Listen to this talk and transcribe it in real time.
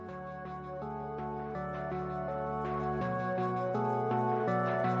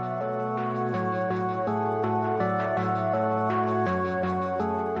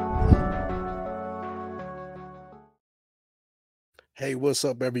Hey, what's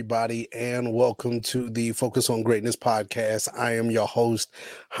up, everybody, and welcome to the Focus on Greatness podcast. I am your host,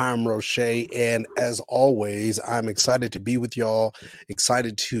 Haim Roche, and as always, I'm excited to be with y'all,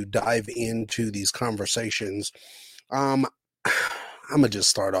 excited to dive into these conversations. Um, I'm gonna just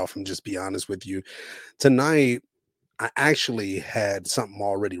start off and just be honest with you. Tonight, I actually had something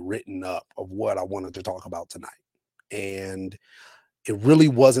already written up of what I wanted to talk about tonight, and it really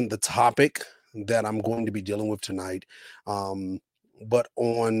wasn't the topic that I'm going to be dealing with tonight. Um, but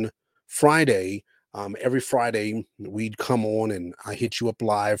on Friday, every Friday, we'd come on and I hit you up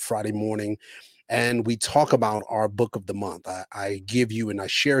live Friday morning and we talk about our book of the month. I give you and I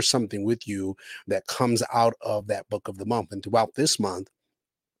share something with you that comes out of that book of the month. And throughout this month,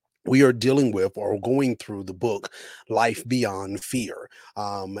 we are dealing with or going through the book Life Beyond Fear.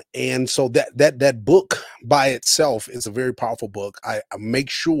 And so that book by itself is a very powerful book. I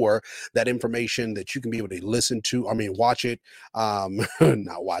make sure that information that you can be able to listen to, watch it,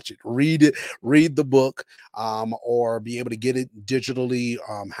 not watch it, read it, read the book, or be able to get it digitally,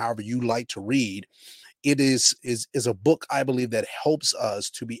 however you like to read. It is a book, I believe, that helps us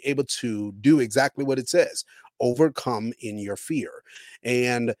to be able to do exactly what it says: overcome in your fear.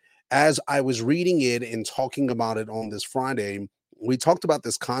 And as I was reading it and talking about it on this Friday, we talked about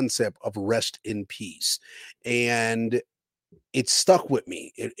this concept of rest in peace. And it stuck with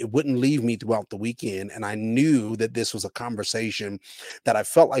me. It wouldn't leave me throughout the weekend. And I knew that this was a conversation that I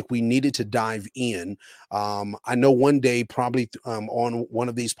felt like we needed to dive in. I know one day, probably on one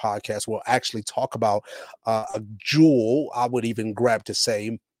of these podcasts, we'll actually talk about a jewel, I would even grab to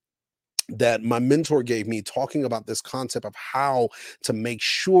say, that my mentor gave me, talking about this concept of how to make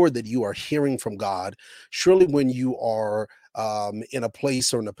sure that you are hearing from God. Surely, when you are in a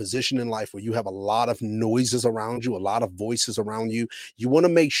place or in a position in life where you have a lot of noises around you, a lot of voices around you, you want to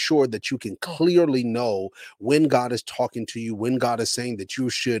make sure that you can clearly know when God is talking to you, when God is saying that you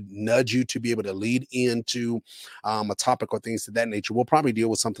should nudge you to be able to lead into a topic or things of that nature. We'll probably deal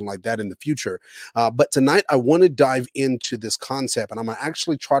with something like that in the future. But tonight, I want to dive into this concept, and I'm going to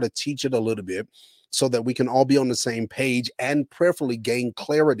actually try to teach it a little bit so that we can all be on the same page and prayerfully gain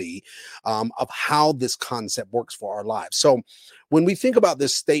clarity of how this concept works for our lives. So, when we think about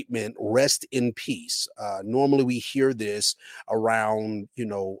this statement, rest in peace, normally we hear this around,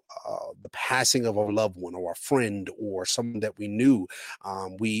 the passing of a loved one or a friend or someone that we knew.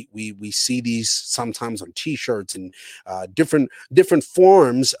 We see these sometimes on T-shirts and different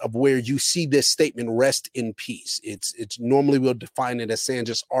forms of where you see this statement, rest in peace. It's normally we'll define it as saying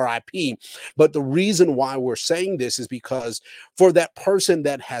just RIP. But the reason why we're saying this is because for that person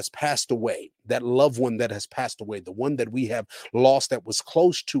that has passed away, that loved one that has passed away, the one that we have lost that was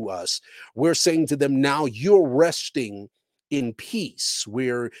close to us, we're saying to them, now you're resting in peace,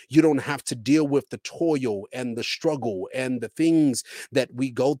 where you don't have to deal with the toil and the struggle and the things that we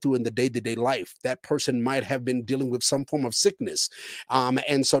go through in the day-to-day life. That person might have been dealing with some form of sickness.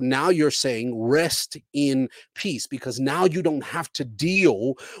 And so now you're saying rest in peace, because now you don't have to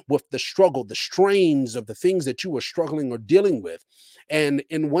deal with the struggle, the strains of the things that you were struggling or dealing with. And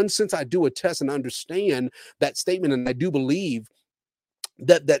in one sense, I do attest and understand that statement. And I do believe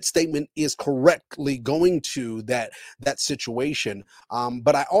that that statement is correctly going to that situation.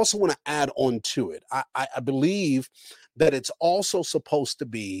 But I also want to add on to it. I believe that it's also supposed to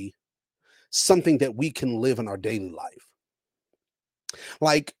be something that we can live in our daily life.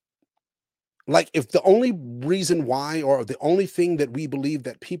 Like, if the only reason why, or the only thing that we believe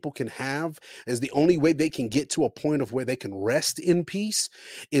that people can have, is the only way they can get to a point of where they can rest in peace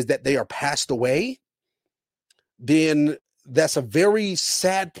is that they are passed away, then that's a very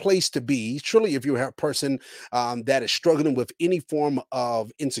sad place to be. Surely, if you're a person that is struggling with any form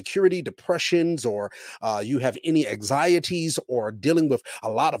of insecurity, depressions, or you have any anxieties, or dealing with a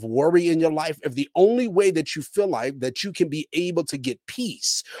lot of worry in your life, if the only way that you feel like that you can be able to get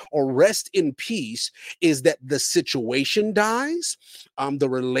peace or rest in peace is that the situation dies, the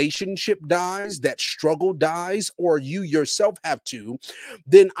relationship dies, that struggle dies, or you yourself have to,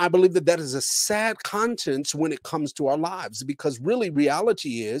 then I believe that that is a sad contents when it comes to our lives, because really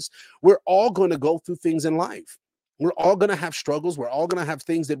reality is we're all going to go through things in life. We're all going to have struggles. We're all going to have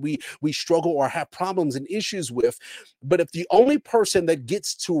things that we struggle or have problems and issues with. But if the only person that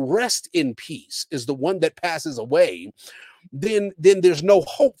gets to rest in peace is the one that passes away, then there's no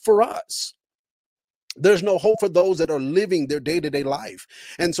hope for us. There's no hope for those that are living their day-to-day life.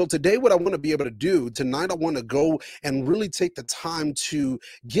 And so today, what I want to be able to do tonight, I want to go and really take the time to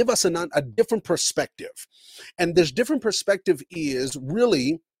give us a different perspective. And this different perspective is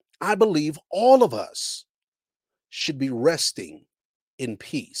really, I believe all of us should be resting in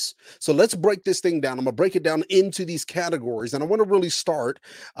peace. So let's break this thing down. I'm going to break it down into these categories. And I want to really start,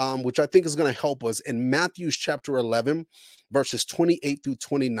 which I think is going to help us, in Matthew's chapter 11, verses 28 through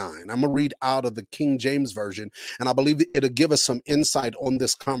 29. I'm going to read out of the King James Version, and I believe it'll give us some insight on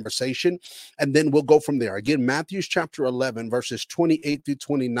this conversation, and then we'll go from there. Again, Matthew's chapter 11, verses 28 through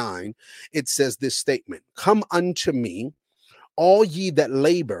 29, it says this statement: "Come unto me, all ye that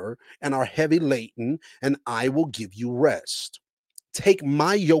labor and are heavy laden, and I will give you rest. Take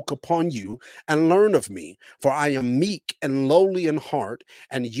my yoke upon you and learn of me, for I am meek and lowly in heart,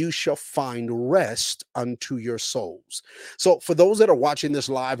 and you shall find rest unto your souls." So for those that are watching this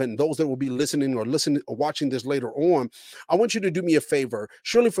live and those that will be listening or watching this later on, I want you to do me a favor.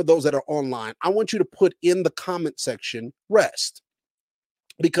 Surely for those that are online, I want you to put in the comment section rest.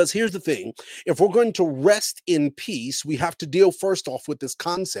 Because here's the thing, if we're going to rest in peace, we have to deal first off with this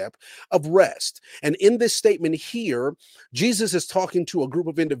concept of rest. And in this statement here, Jesus is talking to a group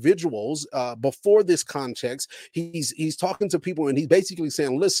of individuals. Before this context, he's talking to people, and he's basically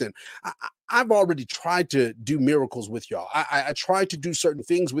saying, listen, I've already tried to do miracles with y'all. I tried to do certain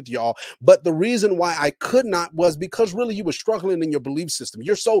things with y'all, but the reason why I could not was because really you were struggling in your belief system.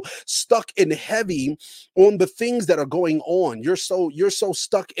 You're so stuck and heavy on the things that are going on. You're so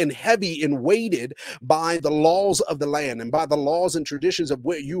stuck and heavy and weighted by the laws of the land and by the laws and traditions of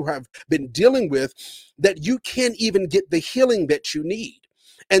where you have been dealing with, that you can't even get the healing that you need.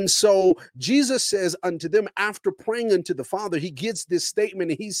 And so Jesus says unto them, after praying unto the Father, he gets this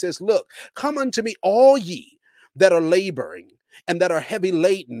statement and he says, look, come unto me, all ye that are laboring and that are heavy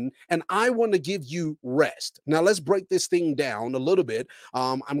laden, and I want to give you rest. Now let's break this thing down a little bit.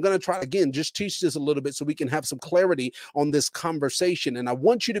 I'm going to try again, just teach this a little bit so we can have some clarity on this conversation. And I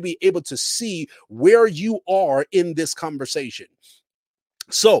want you to be able to see where you are in this conversation.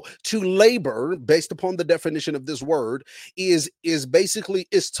 So to labor, based upon the definition of this word, is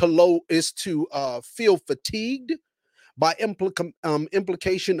to feel fatigued. By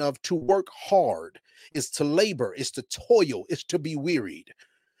implication of to work hard, is to labor, is to toil, is to be wearied.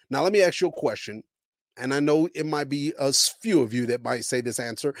 Now let me ask you a question, and I know it might be a few of you that might say this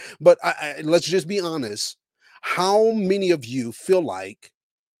answer, but let's just be honest. How many of you feel like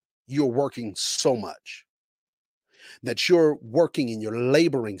you're working so much? That you're working and you're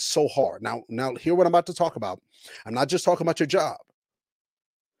laboring so hard. Now, hear what I'm about to talk about. I'm not just talking about your job.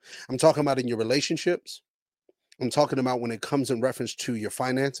 I'm talking about in your relationships. I'm talking about when it comes in reference to your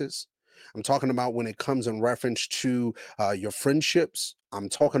finances. I'm talking about when it comes in reference to your friendships. I'm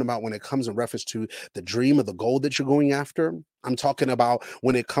talking about when it comes in reference to the dream or the goal that you're going after. I'm talking about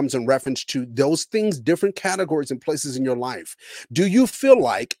when it comes in reference to those things, different categories and places in your life. Do you feel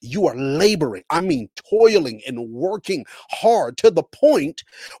like you are laboring? I mean, toiling and working hard to the point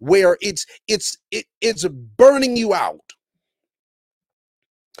where it's burning you out?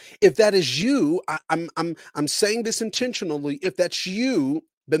 If that is you, I'm saying this intentionally. If that's you,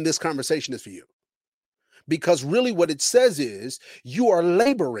 then this conversation is for you. Because really what it says is you are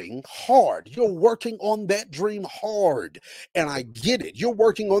laboring hard. You're working on that dream hard. And I get it. You're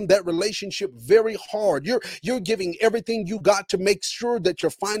working on that relationship very hard. You're giving everything you got to make sure that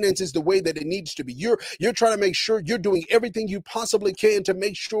your finance is the way that it needs to be. You're trying to make sure you're doing everything you possibly can to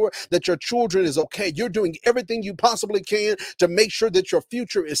make sure that your children is okay. You're doing everything you possibly can to make sure that your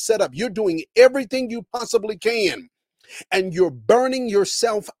future is set up. You're doing everything you possibly can. And you're burning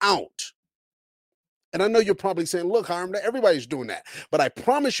yourself out. And I know you're probably saying, look, Hiram, everybody's doing that. But I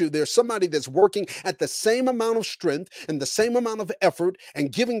promise you, there's somebody that's working at the same amount of strength and the same amount of effort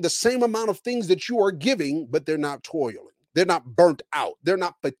and giving the same amount of things that you are giving, but they're not toiling. They're not burnt out. They're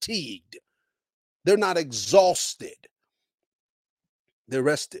not fatigued. They're not exhausted. They're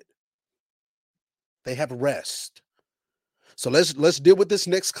rested. They have rest. So let's deal with this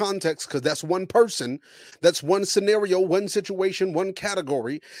next context, because that's one person, that's one scenario, one situation, one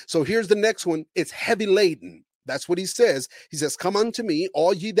category. So here's the next one. It's heavy laden. That's what he says. He says, come unto me,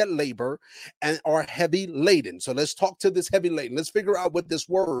 all ye that labor and are heavy laden. So let's talk to this heavy laden. Let's figure out what this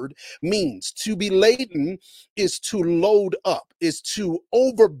word means. To be laden is to load up, is to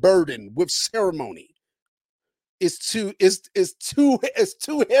overburden with ceremony. It's too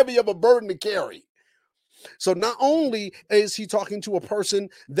heavy of a burden to carry. So not only is he talking to a person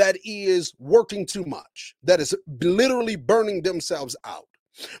that is working too much, that is literally burning themselves out,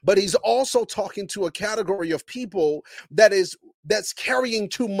 but he's also talking to a category of people that's carrying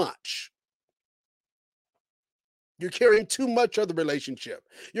too much. You're carrying too much of the relationship.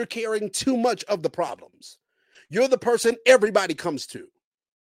 You're carrying too much of the problems. You're the person everybody comes to,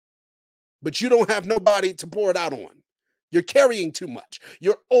 but you don't have nobody to pour it out on. You're carrying too much.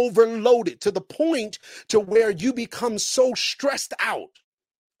 You're overloaded to the point to where you become so stressed out.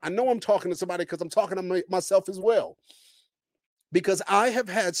 I know I'm talking to somebody because I'm talking to myself as well. Because I have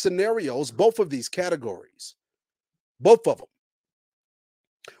had scenarios, both of these categories, both of them,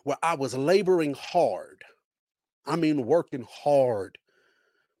 where I was laboring hard. I mean, working hard,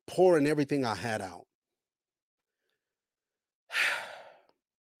 pouring everything I had out.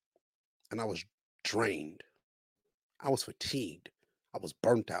 And I was drained. I was fatigued. I was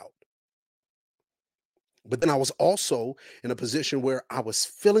burnt out. But then I was also in a position where I was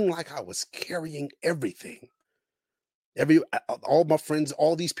feeling like I was carrying everything. All my friends,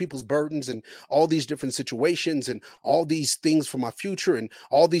 all these people's burdens and all these different situations and all these things for my future and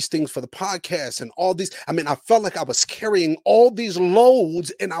all these things for the podcast and all these. I mean, I felt like I was carrying all these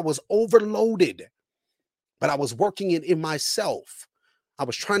loads and I was overloaded, but I was working it in myself. I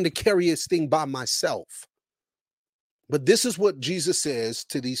was trying to carry this thing by myself. But this is what Jesus says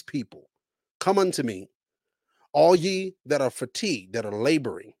to these people. Come unto me, all ye that are fatigued, that are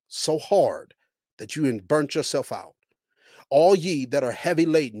laboring so hard that you burnt yourself out. All ye that are heavy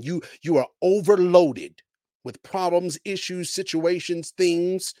laden, you are overloaded with problems, issues, situations,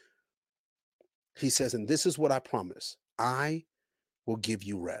 things. He says, and this is what I promise. I will give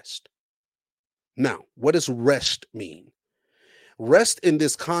you rest. Now, what does rest mean? Rest in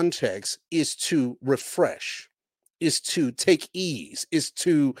this context is to refresh, is to take ease, is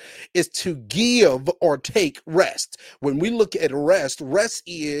to give or take rest. When we look at rest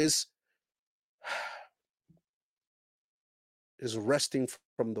is resting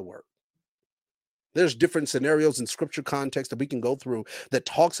from the work. There's different scenarios in scripture context that we can go through that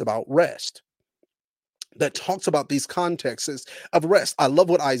talks about rest, that talks about these contexts of rest. I love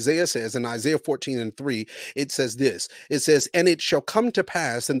what Isaiah says in Isaiah 14:3. It says this, it says, and it shall come to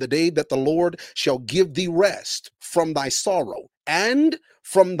pass in the day that the Lord shall give thee rest from thy sorrow and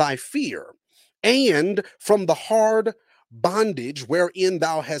from thy fear and from the hard bondage wherein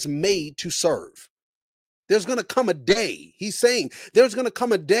thou hast made to serve. There's going to come a day, he's saying, there's going to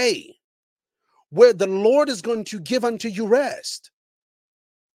come a day where the Lord is going to give unto you rest.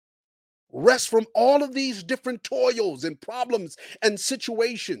 Rest from all of these different toils and problems and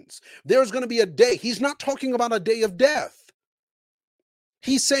situations. There's going to be a day. He's not talking about a day of death.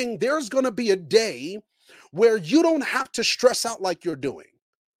 He's saying there's going to be a day where you don't have to stress out like you're doing.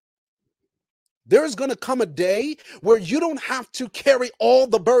 There's going to come a day where you don't have to carry all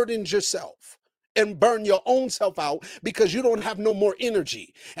the burdens yourself and burn your own self out because you don't have no more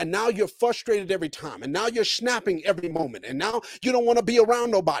energy. And now you're frustrated every time. And now you're snapping every moment. And now you don't want to be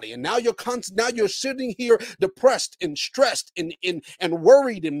around nobody. And now you're sitting here depressed and stressed and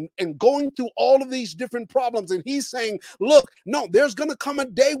worried and going through all of these different problems. And he's saying, look, no, there's going to come a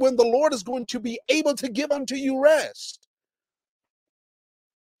day when the Lord is going to be able to give unto you rest.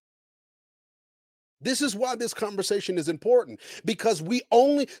 This is why this conversation is important, because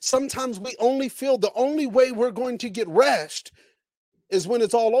sometimes we only feel the only way we're going to get rest is when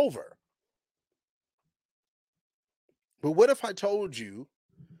it's all over. But what if I told you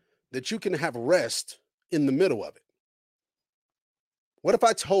that you can have rest in the middle of it? What if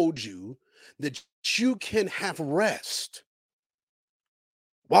I told you that you can have rest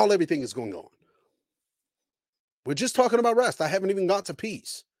while everything is going on? We're just talking about rest. I haven't even got to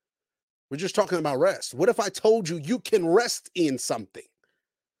peace. We're just talking about rest. What if I told you you can rest in something?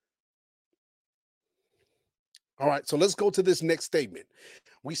 All right, so let's go to this next statement.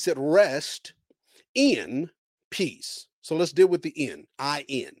 We said rest in peace. So let's deal with the in,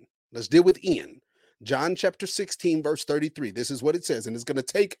 I-N. Let's deal with in. John chapter 16, verse 33. This is what it says, and it's going to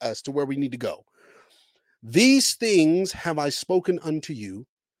take us to where we need to go. These things have I spoken unto you,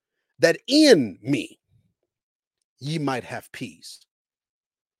 that in me ye might have peace.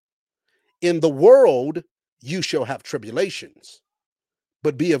 In the world, you shall have tribulations,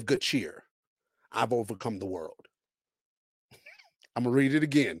 but be of good cheer. I've overcome the world. I'm going to read it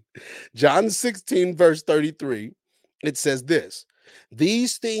again. John 16, verse 33, it says this,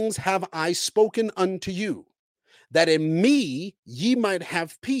 these things have I spoken unto you, that in me ye might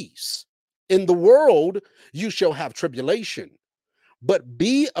have peace. In the world, you shall have tribulation, but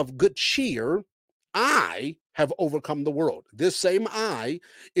be of good cheer. I have overcome the world. This same I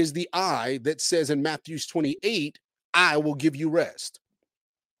is the I that says in Matthew 28, I will give you rest.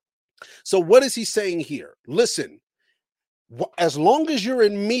 So what is he saying here? Listen, as long as you're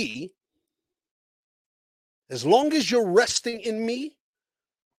in me, as long as you're resting in me,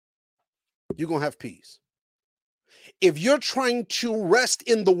 you're going to have peace. If you're trying to rest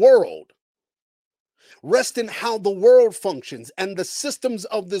in the world, rest in how the world functions and the systems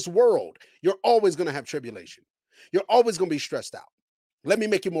of this world, you're always going to have tribulation. You're always going to be stressed out. Let me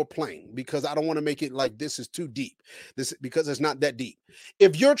make it more plain because I don't want to make it like this is too deep. This because it's not that deep.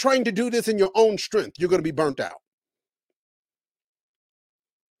 If you're trying to do this in your own strength, you're going to be burnt out.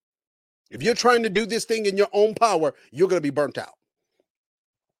 If you're trying to do this thing in your own power, you're going to be burnt out.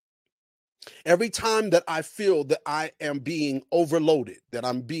 Every time that I feel that I am being overloaded, that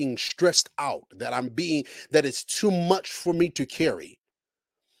I'm being stressed out, that it's too much for me to carry.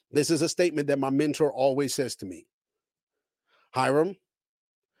 This is a statement that my mentor always says to me. Hiram,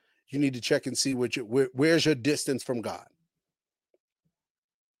 you need to check and see where's your distance from God.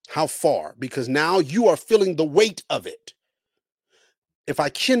 How far? Because now you are feeling the weight of it. If I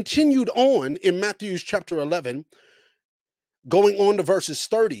continued on in Matthew chapter 11, going on to verses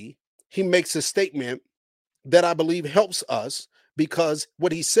 30, he makes a statement that I believe helps us, because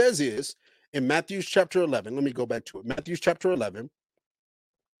what he says is in Matthew chapter 11, let me go back to it. Matthew chapter 11,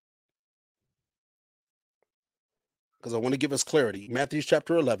 because I want to give us clarity. Matthew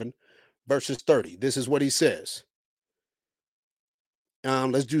chapter 11, verses 30. This is what he says.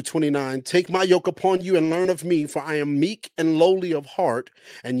 Let's do 29. Take my yoke upon you and learn of me, for I am meek and lowly of heart,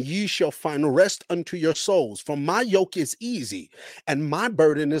 and ye shall find rest unto your souls. For my yoke is easy and my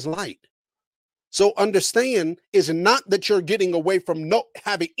burden is light. So understand, it's not that you're getting away from not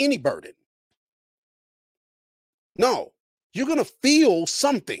having any burden. No, you're going to feel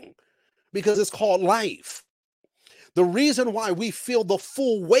something because it's called life. The reason why we feel the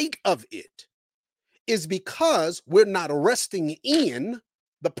full weight of it is because we're not resting in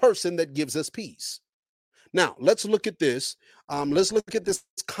the person that gives us peace. Now, let's look at this. Let's look at this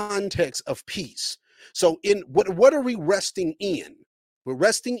context of peace. So in what are we resting in? We're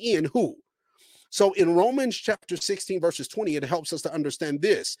resting in who? So in Romans chapter 16, verses 20, it helps us to understand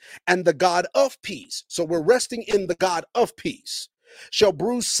this. And the God of peace. So we're resting in the God of peace. Shall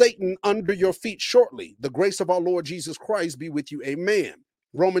bruise Satan under your feet shortly. The grace of our Lord Jesus Christ be with you. Amen.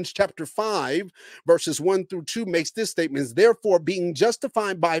 Romans chapter 5, verses 1 through 2 makes this statement. Therefore, being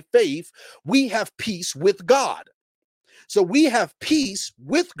justified by faith, we have peace with God. So we have peace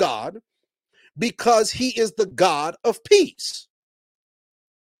with God because he is the God of peace.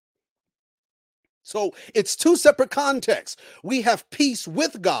 So it's two separate contexts. We have peace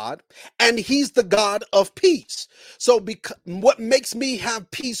with God, and he's the God of peace. So what makes me have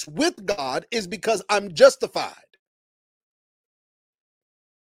peace with God is because I'm justified.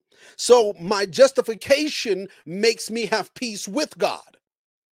 So my justification makes me have peace with God.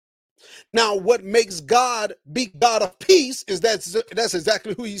 Now, what makes God be God of peace is that's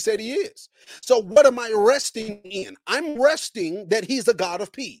exactly who he said he is. So what am I resting in? I'm resting that he's a God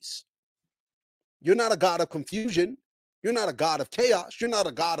of peace. You're not a God of confusion. You're not a God of chaos. You're not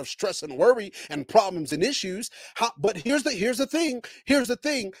a God of stress and worry and problems and issues. But here's the thing. Here's the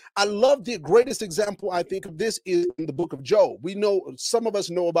thing. I love the greatest example I think of this is in the book of Job. We know, some of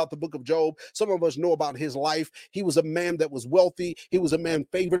us know about the book of Job. Some of us know about his life. He was a man that was wealthy. He was a man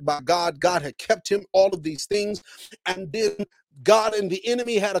favored by God. God had kept him, all of these things. And then God and the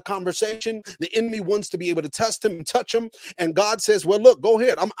enemy had a conversation. The enemy wants to be able to test him and touch him. And God says, well, look, go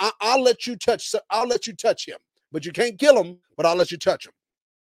ahead. I'll let you touch him. But you can't kill him, but I'll let you touch him.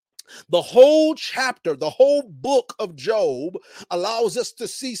 The whole chapter, the whole book of Job allows us to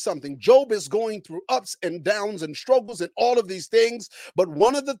see something. Job is going through ups and downs and struggles and all of these things. But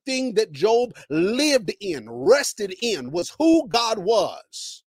one of the things that Job lived in, rested in, was who God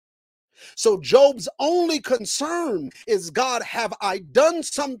was. So Job's only concern is, God, have I done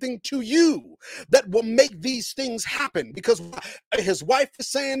something to you that will make these things happen? Because his wife is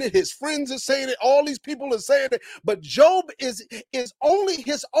saying it, his friends are saying it, all these people are saying it, but Job is only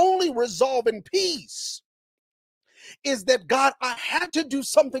his only resolve in peace is that, God, I had to do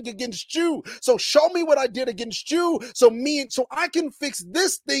something against you. So show me what I did against you so I can fix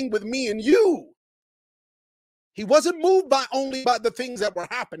this thing with me and you. He wasn't moved only by the things that were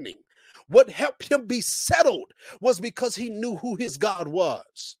happening. What helped him be settled was because he knew who his God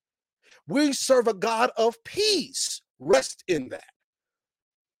was. We serve a God of peace. Rest in that.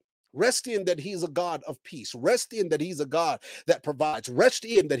 Rest in that he's a God of peace. Rest in that he's a God that provides. Rest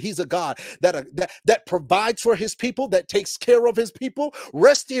in that he's a God that provides for his people, that takes care of his people.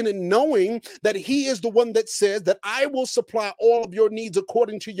 Rest in and knowing that he is the one that says that I will supply all of your needs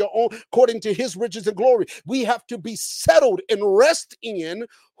according to his riches and glory. We have to be settled and rest in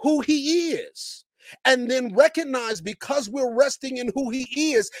who he is. And then recognize, because we're resting in who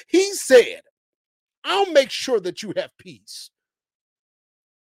he is, he said, I'll make sure that you have peace.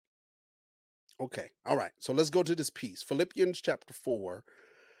 Okay. All right. So let's go to this piece. Philippians chapter 4,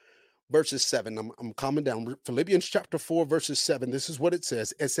 verses 7. I'm calming down. Philippians chapter 4, verses 7. This is what it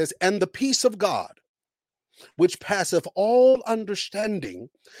says. It says, and the peace of God, which passeth all understanding,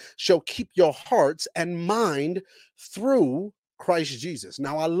 shall keep your hearts and mind through Christ Jesus.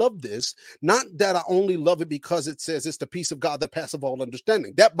 Now, I love this. Not that I only love it because it says it's the peace of God that passeth all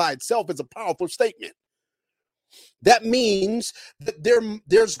understanding. That by itself is a powerful statement. That means that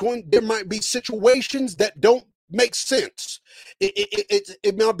there might be situations that don't make sense.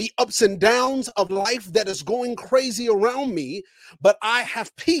 It might be ups and downs of life that is going crazy around me, but I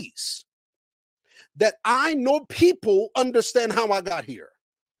have peace that I know people understand how I got here.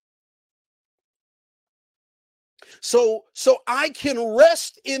 So I can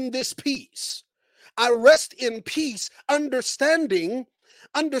rest in this peace. I rest in peace, understanding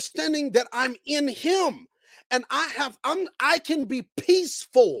that I'm in him. And I can be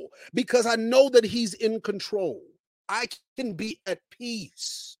peaceful because I know that he's in control. I can be at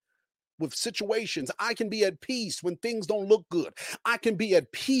peace with situations. I can be at peace when things don't look good. I can be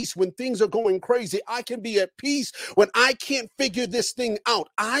at peace when things are going crazy. I can be at peace when I can't figure this thing out.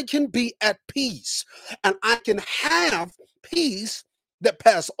 I can be at peace, and I can have peace that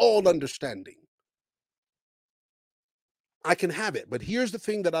passes all understanding. I can have it. But here's the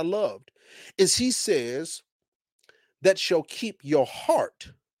thing that I loved is he says that shall keep your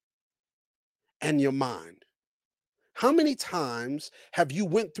heart and your mind. How many times have you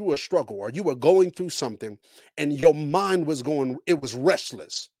went through a struggle or you were going through something and your mind was it was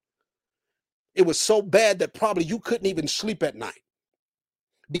restless? It was so bad that probably you couldn't even sleep at night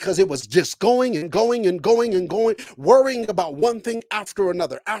because it was just going and going and going and going, worrying about one thing after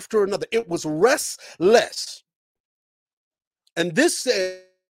another, after another. It was restless. And this says,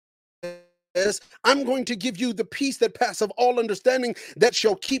 I'm going to give you the peace that passeth all understanding that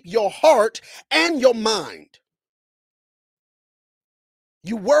shall keep your heart and your mind.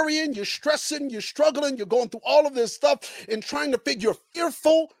 You're worrying, you're stressing, you're struggling, you're going through all of this stuff and trying to figure, you're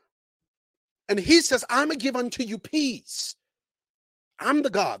fearful. And he says, I'm going to give unto you peace. I'm the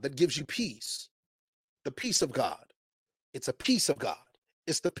God that gives you peace. The peace of God. It's a peace of God.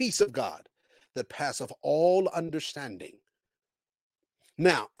 It's the peace of God that passeth all understanding.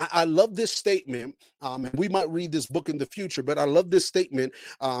 Now, I love this statement, and we might read this book in the future, but I love this statement.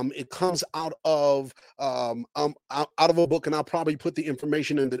 It comes out of a book, and I'll probably put the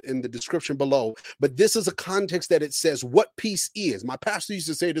information in the description below. But this is a context that it says what peace is. My pastor used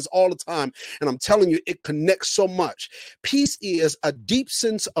to say this all the time, and I'm telling you, it connects so much. Peace is a deep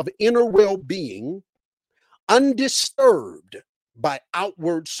sense of inner well-being, undisturbed by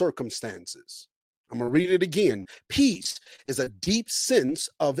outward circumstances. I'm going to read it again. Peace is a deep sense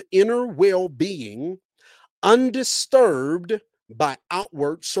of inner well-being, undisturbed by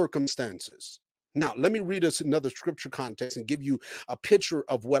outward circumstances. Now, let me read us another scripture context and give you a picture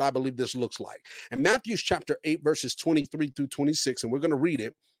of what I believe this looks like. In Matthew chapter 8, verses 23 through 26, and we're going to read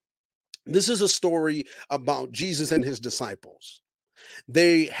it. This is a story about Jesus and his disciples.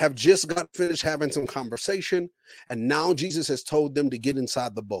 They have just got finished having some conversation, and now Jesus has told them to get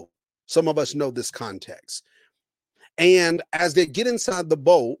inside the boat. Some of us know this context. And as they get inside the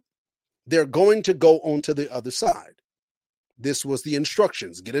boat, they're going to go onto the other side. This was the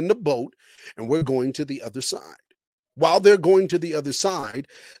instructions. Get in the boat, and we're going to the other side. While they're going to the other side,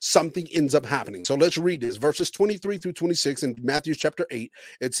 something ends up happening. So let's read this. Verses 23 through 26 in Matthew chapter 8,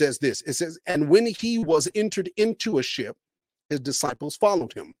 it says this. It says, and when he was entered into a ship, his disciples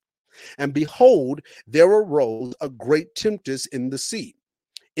followed him. And behold, there arose a great tempest in the sea,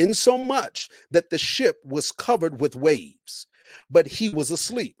 insomuch that the ship was covered with waves, but he was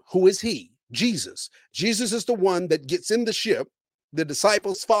asleep. Who is he? Jesus. Jesus is the one that gets in the ship. The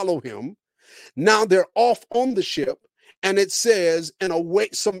disciples follow him. Now they're off on the ship, and it says, and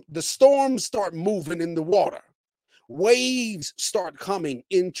the storms start moving in the water. Waves start coming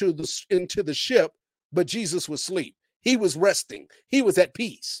into the ship, but Jesus was asleep. He was resting. He was at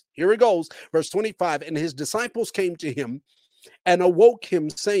peace. Here it goes, verse 25. And his disciples came to him and awoke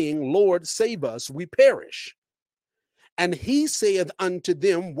him, saying, Lord, save us, we perish. And he saith unto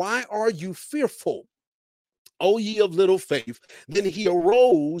them, why are you fearful, O ye of little faith? Then he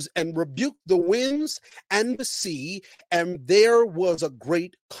arose and rebuked the winds and the sea, and there was a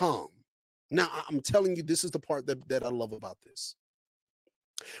great calm. Now, I'm telling you, this is the part that I love about this.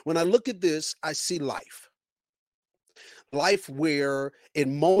 When I look at this, I see life. Life where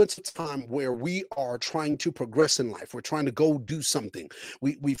in moments of time where we are trying to progress in life, we're trying to go do something.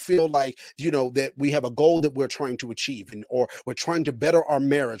 We feel like, that we have a goal that we're trying to achieve, or we're trying to better our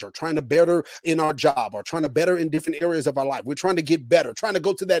marriage, or trying to better in our job, or trying to better in different areas of our life. We're trying to get better, trying to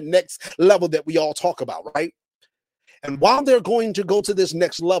go to that next level that we all talk about, right? And while they're going to go to this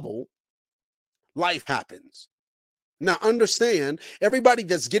next level, life happens. Now, understand, everybody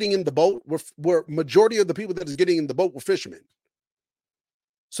that's getting in the boat were majority of the people that is getting in the boat were fishermen.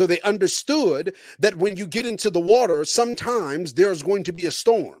 So they understood that when you get into the water, sometimes there's going to be a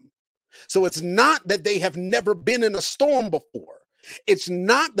storm. So it's not that they have never been in a storm before. It's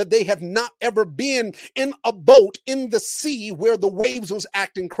not that they have not ever been in a boat in the sea where the waves was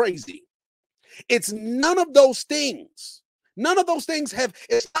acting crazy. It's none of those things. None of those things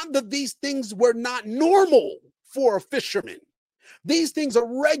it's not that these things were not normal for a fisherman. These things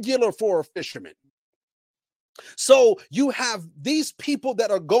are regular for a fisherman. So you have these people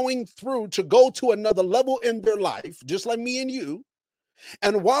that are going through to go to another level in their life, just like me and you.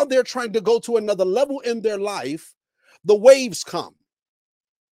 And while they're trying to go to another level in their life, the waves come.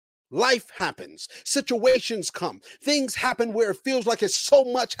 Life happens, situations come, things happen where it feels like it's so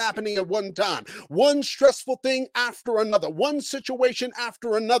much happening at one time, one stressful thing after another, one situation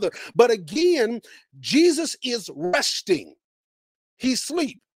after another. But again, Jesus is resting. He's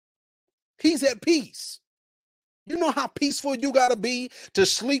asleep. He's at peace. You know how peaceful you got to be to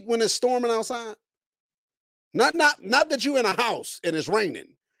sleep when it's storming outside? Not that you're in a house and it's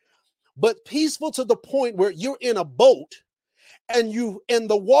raining, but peaceful to the point where you're in a boat and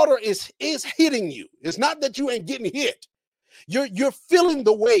the water is hitting you. It's not that you ain't getting hit. You're feeling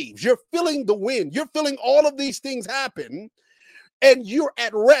the waves, you're feeling the wind, you're feeling all of these things happen, and you're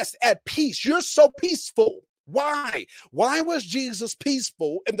at rest, at peace. You're so peaceful. Why? Why was Jesus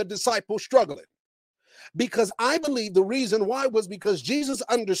peaceful and the disciples struggling? Because I believe the reason why was because Jesus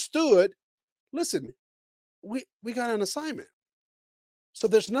understood, listen, we got an assignment. So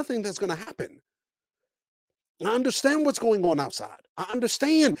there's nothing that's going to happen. I understand what's going on outside. I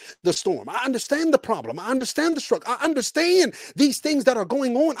understand the storm. I understand the problem. I understand the struggle. I understand these things that are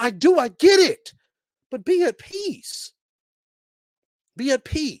going on. I get it. But be at peace. Be at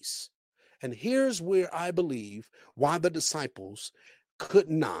peace. And here's where I believe why the disciples could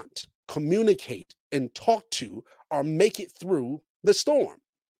not communicate and talk to or make it through the storm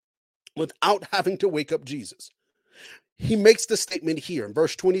without having to wake up Jesus. He makes the statement here in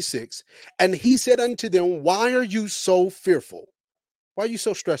verse 26, and he said unto them, why are you so fearful? Why are you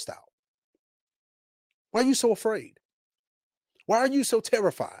so stressed out? Why are you so afraid? Why are you so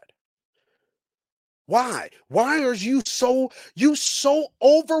terrified? Why? Why are you so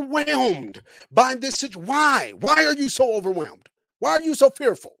overwhelmed by this situation? Why? Why are you so overwhelmed? Why are you so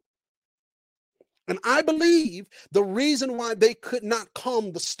fearful? And I believe the reason why they could not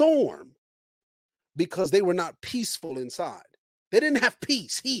calm the storm because they were not peaceful inside. They didn't have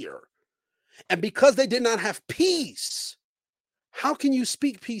peace here. And because they did not have peace, how can you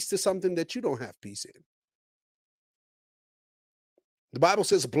speak peace to something that you don't have peace in? The Bible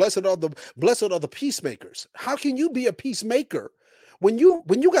says, blessed are the peacemakers. How can you be a peacemaker when you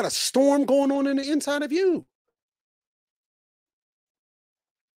got a storm going on in the inside of you?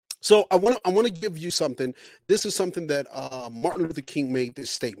 So I want to give you something. This is something that Martin Luther King made this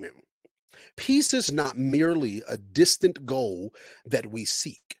statement. Peace is not merely a distant goal that we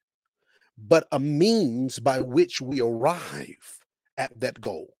seek, but a means by which we arrive at that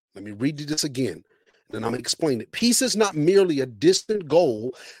goal. Let me read you this again, and I'm going to explain it. Peace is not merely a distant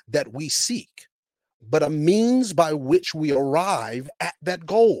goal that we seek, but a means by which we arrive at that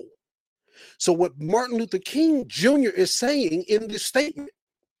goal. So what Martin Luther King Jr. is saying in this statement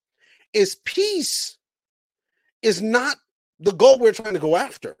is peace is not the goal we're trying to go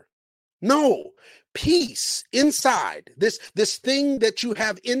after. No, peace inside, this thing that you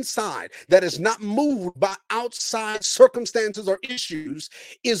have inside that is not moved by outside circumstances or issues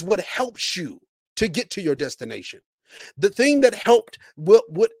is what helps you to get to your destination. The thing that helped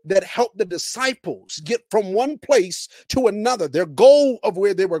the disciples get from one place to another, their goal of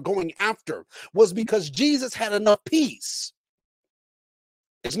where they were going after, was because Jesus had enough peace.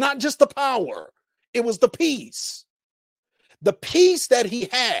 It's not just the power, it was the peace. The peace that he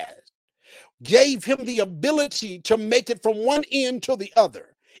had gave him the ability to make it from one end to the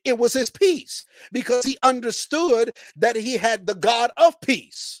other. It was his peace because he understood that he had the God of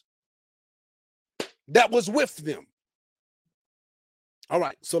peace that was with them. All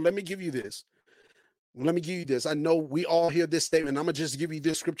right, so let me give you this. I know we all hear this statement. I'm going to just give you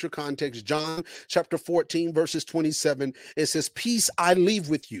this scripture context. John chapter 14, verses 27. It says, peace I leave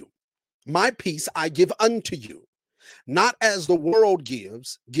with you. My peace I give unto you. Not as the world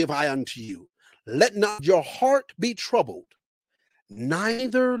gives, give I unto you. Let not your heart be troubled,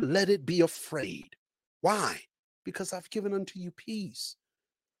 neither let it be afraid. Why? Because I've given unto you peace.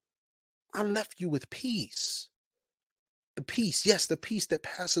 I left you with peace. The peace, yes, the peace that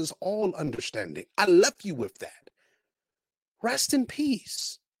passes all understanding. I left you with that. Rest in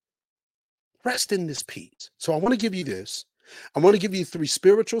peace. Rest in this peace. So I want to give you this. I want to give you 3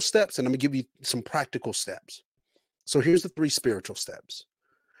 spiritual steps, and I'm going to give you some practical steps. So here's the 3 spiritual steps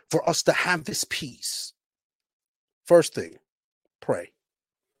for us to have this peace. First thing, pray.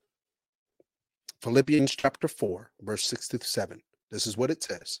 Philippians chapter 4, verse 6 to 7. This is what it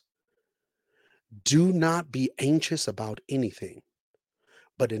says. Do not be anxious about anything,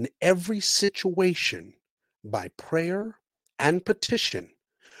 but in every situation, by prayer and petition,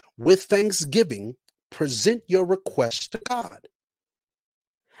 with thanksgiving, present your requests to God.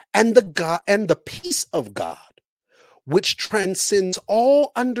 And the peace of God, which transcends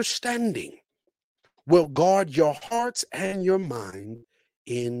all understanding, will guard your hearts and your mind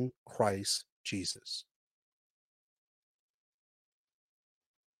in Christ Jesus.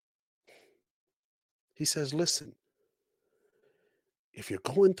 He says, listen, if you're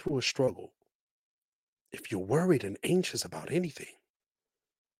going through a struggle, if you're worried and anxious about anything,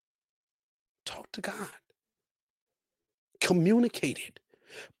 talk to God. Communicate it.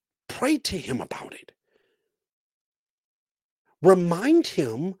 Pray to him about it. Remind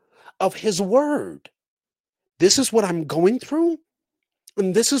him of his word. This is what I'm going through,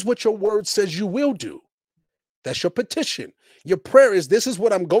 and this is what your word says you will do. That's your petition. Your prayer is, this is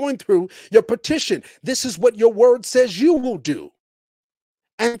what I'm going through. Your petition, this is what your word says you will do.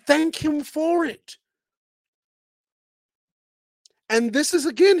 And thank him for it. And this is,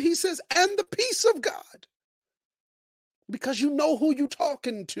 again, he says, and the peace of God. Because you know who you're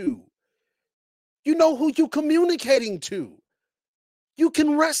talking to. You know who you're communicating to. You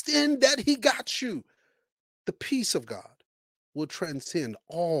can rest in that he got you. The peace of God will transcend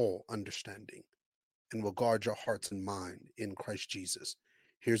all understanding and will guard your hearts and mind in Christ Jesus.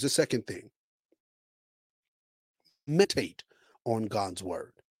 Here's the second thing. Meditate on God's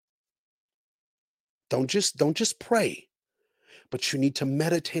word. Don't just pray, but you need to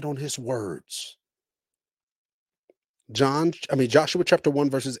meditate on his words. Joshua chapter 1,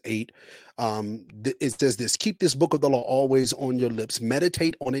 verses 8, it says this: keep this book of the law always on your lips,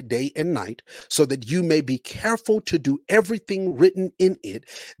 meditate on it day and night, so that you may be careful to do everything written in it.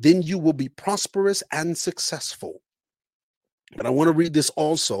 Then you will be prosperous and successful. But I want to read this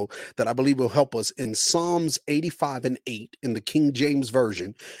also that I believe will help us in Psalms 85 and 8 in the King James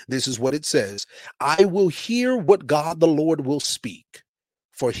Version. This is what it says: I will hear what God the Lord will speak,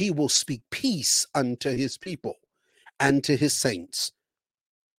 for he will speak peace unto his people and to his saints,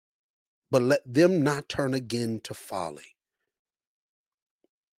 but let them not turn again to folly.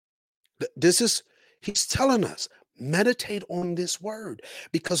 He's telling us, meditate on this word.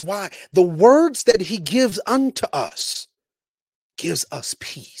 Because why? The words that he gives unto us gives us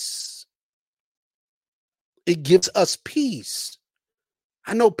peace. It gives us peace.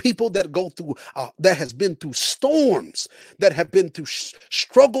 I know people that go through, that has been through storms, that have been through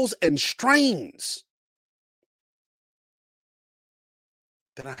struggles and strains,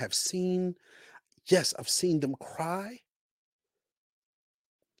 that I have seen. Yes, I've seen them cry.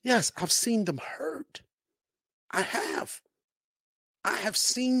 Yes, I've seen them hurt. I have. I have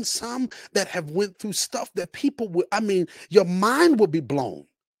seen some that have went through stuff that people would, your mind would be blown.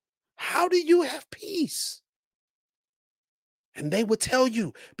 How do you have peace? And they would tell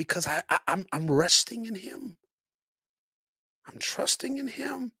you, because I'm resting in him. I'm trusting in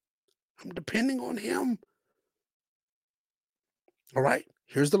him. I'm depending on him. All right,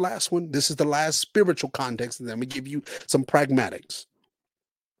 here's the last one. This is the last spiritual context, and then we give you some pragmatics.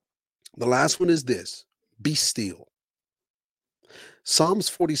 The last one is this: be still. Psalms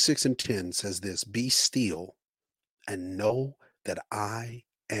 46 and 10 says this: be still and know that I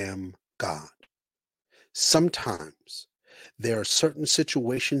am God. Sometimes there are certain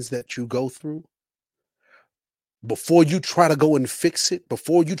situations that you go through. Before you try to go and fix it,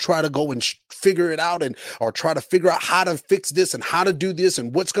 before you try to go and figure it out, or try to figure out how to fix this and how to do this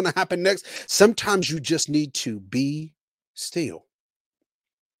and what's going to happen next, sometimes you just need to be still.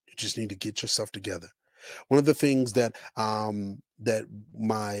 You just need to get yourself together. One of the things that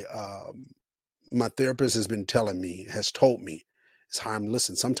my therapist has been telling me, has told me, is, Chaim,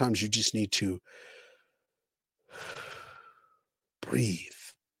 listen, sometimes you just need to breathe.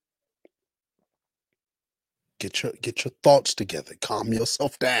 Get your thoughts together. Calm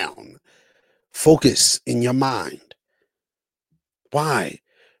yourself down. Focus in your mind. Why?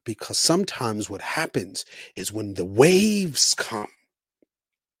 Because sometimes what happens is when the waves come,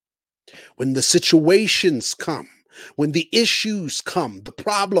 when the situations come, when the issues come, the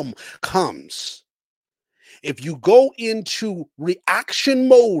problem comes, if you go into reaction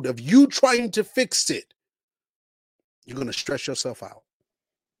mode of you trying to fix it, you're going to stress yourself out.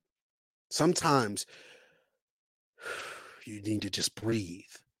 Sometimes you need to just breathe.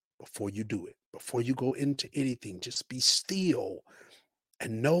 before you do it, before you go into anything, just be still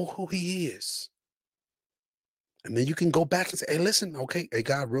and know who he is. And then you can go back and say, hey, listen, okay, hey,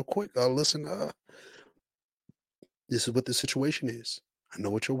 God, real quick, listen, this is what the situation is. I know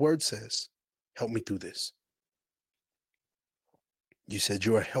what your word says. Help me through this. You said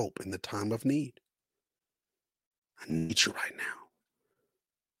you're a help in the time of need. I need you right now.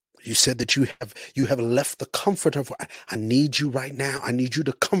 You said that you have left the comfort of, I need you right now. I need you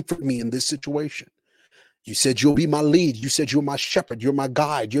to comfort me in this situation. You said you'll be my lead. You said you're my shepherd. You're my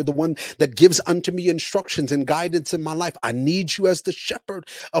guide. You're the one that gives unto me instructions and guidance in my life. I need you as the shepherd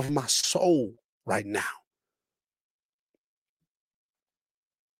of my soul right now.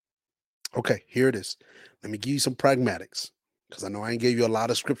 Okay, here it is. Let me give you some pragmatics, because I know I ain't gave you a lot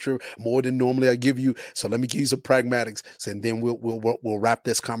of scripture more than normally I give you. So let me give you some pragmatics, and then we'll wrap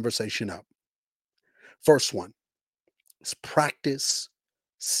this conversation up. First one is practice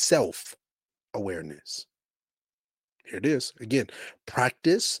self-awareness. Here it is again.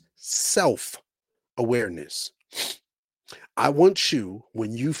 Practice self-awareness. I want you,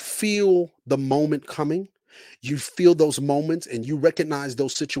 when you feel the moment coming, you feel those moments and you recognize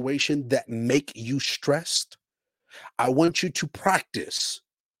those situations that make you stressed, I want you to practice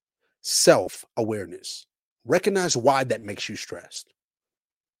self-awareness. Recognize why that makes you stressed.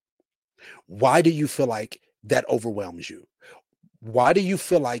 Why do you feel like that overwhelms you? Why do you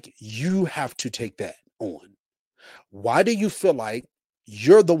feel like you have to take that on? Why do you feel like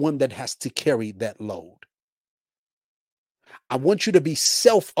you're the one that has to carry that load? I want you to be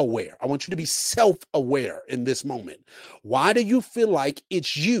self-aware. I want you to be self-aware in this moment. Why do you feel like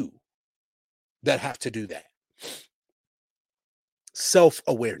it's you that have to do that?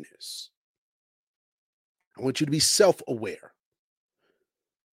 Self-awareness. I want you to be self-aware.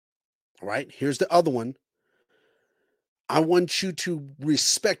 All right. Here's the other one. I want you to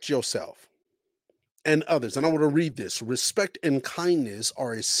respect yourself and others. And I want to read this. Respect and kindness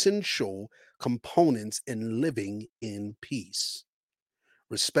are essential components in living in peace.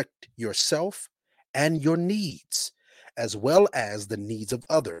 Respect yourself and your needs, as well as the needs of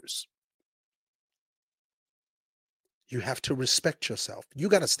others. You have to respect yourself. You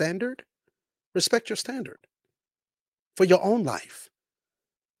got a standard? Respect your standard for your own life.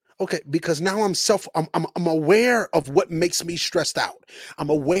 Okay, because now I'm aware of what makes me stressed out. I'm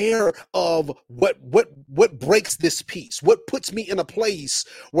aware of what breaks this peace, what puts me in a place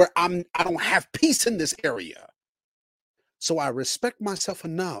where I don't have peace in this area. So I respect myself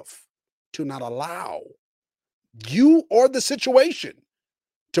enough to not allow you or the situation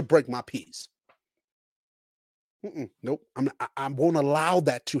to break my peace. Nope. I won't allow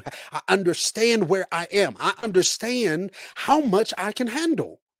that to. I understand where I am. I understand how much I can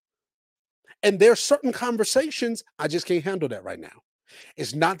handle. And there's certain conversations I just can't handle that right now.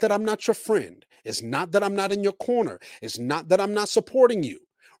 It's not that I'm not your friend. It's not that I'm not in your corner. It's not that I'm not supporting you.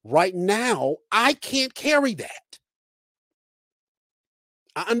 Right now, I can't carry that.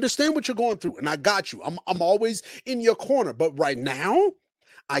 I understand what you're going through, and I got you. I'm always in your corner, but right now,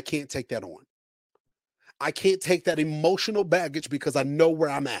 I can't take that on. I can't take that emotional baggage because I know where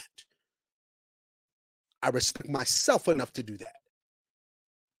I'm at. I respect myself enough to do that.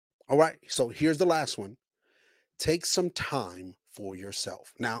 All right. So here's the last one. Take some time for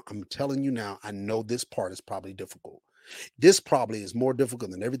yourself. Now, I'm telling you now, I know this part is probably difficult. This probably is more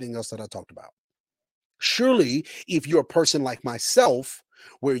difficult than everything else that I talked about. Surely, if you're a person like myself,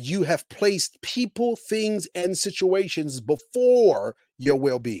 where you have placed people, things, and situations before your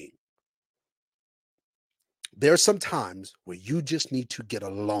well being, there are some times where you just need to get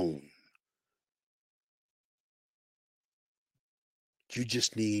alone. You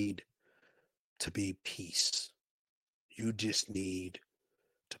just need to be peace. You just need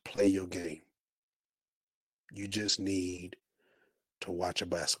to play your game. You just need to watch a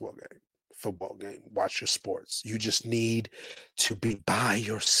basketball game, football game, watch your sports. You just need to be by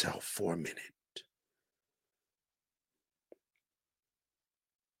yourself for a minute.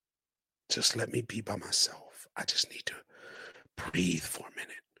 Just let me be by myself. I just need to breathe for a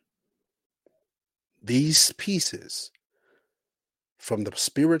minute. These pieces, from the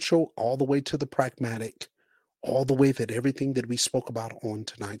spiritual all the way to the pragmatic, all the way that everything that we spoke about on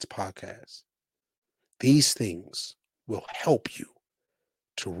tonight's podcast, these things will help you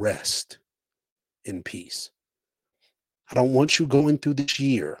to rest in peace. I don't want you going through this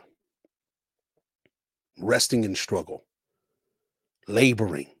year resting in struggle,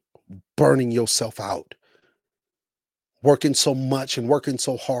 laboring, burning yourself out, working so much and working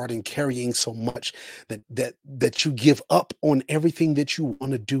so hard and carrying so much that you give up on everything that you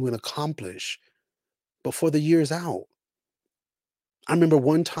want to do and accomplish before the year is out. I remember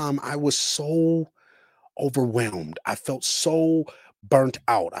one time I was so overwhelmed. I felt so burnt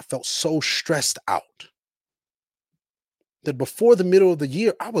out. I felt so stressed out that before the middle of the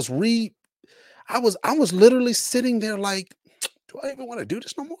year, I was literally sitting there like, do I even want to do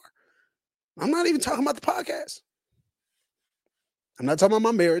this no more? I'm not even talking about the podcast. I'm not talking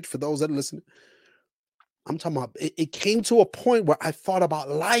about my marriage for those that are listening. I'm talking about it came to a point where I thought about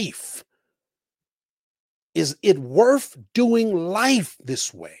life. Is it worth doing life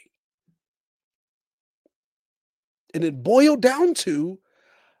this way? And it boiled down to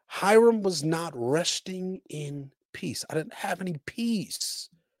Hiram was not resting in peace. I didn't have any peace.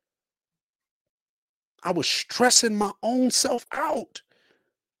 I was stressing my own self out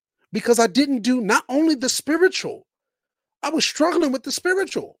because I didn't do not only the spiritual, I was struggling with the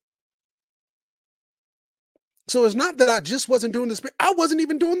spiritual. So it's not that I just wasn't doing this, I wasn't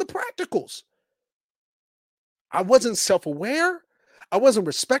even doing the practicals. I wasn't self aware. I wasn't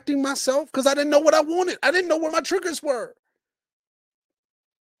respecting myself because I didn't know what I wanted. I didn't know where my triggers were.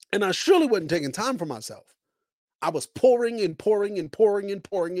 And I surely wasn't taking time for myself. I was pouring and pouring and pouring and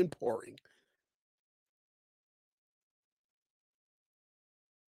pouring and pouring.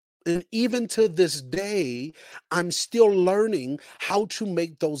 And even to this day, I'm still learning how to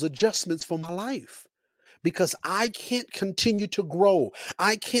make those adjustments for my life because I can't continue to grow.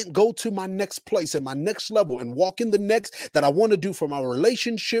 I can't go to my next place and my next level and walk in the next that I want to do for my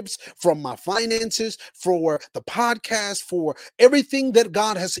relationships, from my finances, for the podcast, for everything that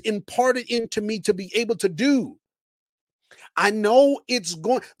God has imparted into me to be able to do. I know it's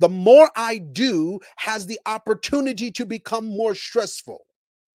going, the more I do has the opportunity to become more stressful.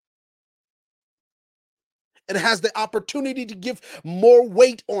 It has the opportunity to give more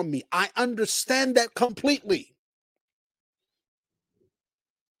weight on me. I understand that completely.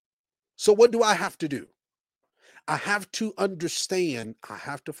 So what do I have to do? I have to understand I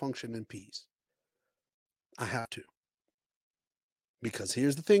have to function in peace. I have to. Because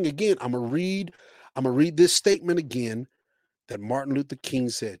here's the thing again, I'm going to read this statement again that Martin Luther King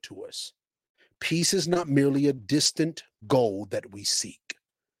said to us. Peace is not merely a distant goal that we seek,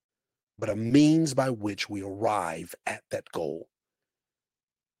 but a means by which we arrive at that goal.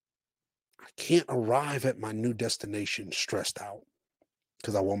 I can't arrive at my new destination stressed out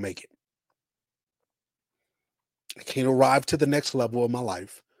because I won't make it. I can't arrive to the next level of my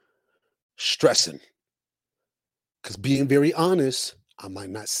life stressing because, being very honest, I might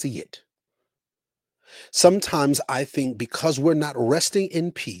not see it. Sometimes I think because we're not resting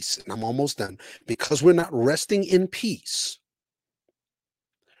in peace, and I'm almost done, because we're not resting in peace,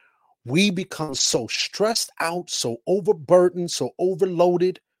 we become so stressed out, so overburdened, so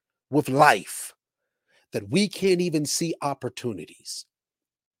overloaded with life that we can't even see opportunities.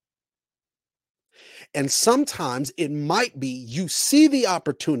 And sometimes it might be you see the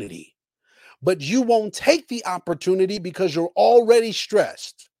opportunity, but you won't take the opportunity because you're already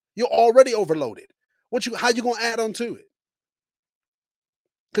stressed. You're already overloaded. How you going to add on to it?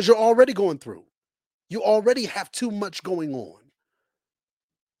 Because you're already going through. You already have too much going on.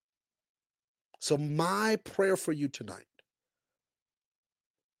 So my prayer for you tonight,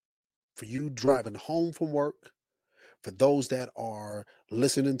 for you driving home from work, for those that are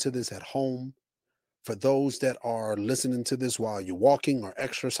listening to this at home, for those that are listening to this while you're walking or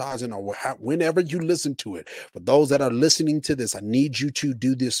exercising or whenever you listen to it, for those that are listening to this, I need you to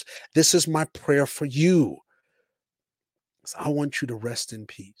do this. This is my prayer for you. I want you to rest in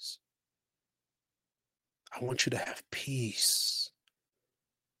peace. I want you to have peace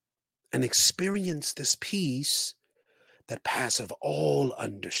and experience this peace that passeth all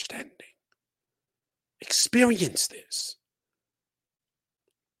understanding. Experience this.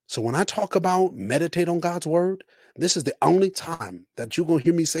 So when I talk about meditate on God's word, this is the only time that you're going to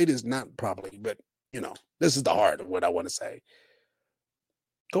hear me say this, not probably, but this is the heart of what I want to say.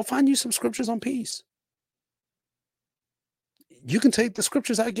 Go find you some scriptures on peace. You can take the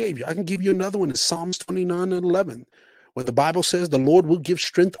scriptures I gave you. I can give you another one. It's Psalms 29:11, where the Bible says the Lord will give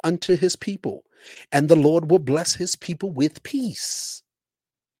strength unto his people, and the Lord will bless his people with peace.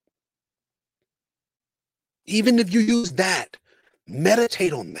 Even if you use that,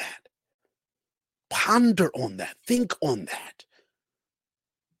 meditate on that, ponder on that, think on that,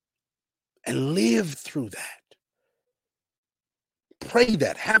 and live through that. Pray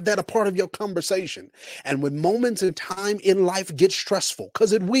that, have that a part of your conversation. And when moments in time in life get stressful,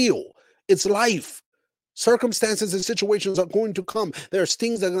 because it will, it's life. Circumstances and situations are going to come. There's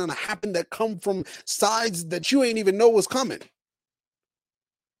things that are going to happen that come from sides that you ain't even know was coming.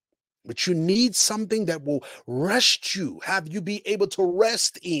 But you need something that will rest you, have you be able to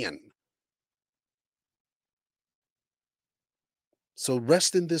rest in. So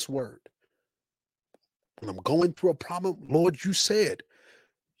rest in this word. When I'm going through a problem, Lord, you said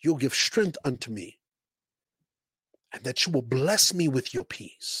you'll give strength unto me and that you will bless me with your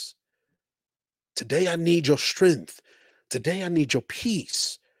peace. Today, I need your strength. Today, I need your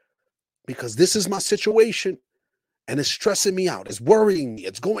peace because this is my situation and it's stressing me out. It's worrying me.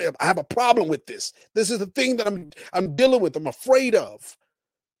 I have a problem with this. This is the thing that I'm dealing with. I'm afraid of.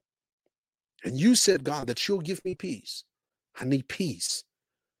 And you said, God, that you'll give me peace. I need peace.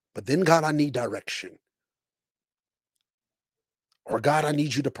 But then, God, I need direction. Or God, I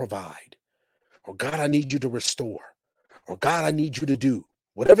need you to provide. Or God, I need you to restore. Or God, I need you to do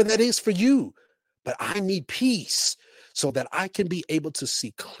whatever that is for you. But I need peace so that I can be able to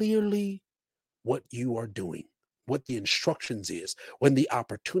see clearly what you are doing, what the instructions is, when the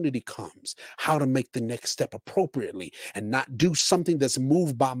opportunity comes, how to make the next step appropriately and not do something that's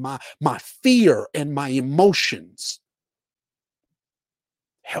moved by my fear and my emotions.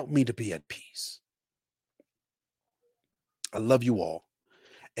 Help me to be at peace. I love you all.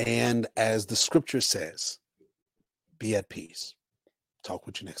 And as the scripture says, be at peace. Talk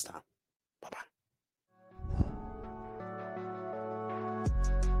with you next time. Bye-bye.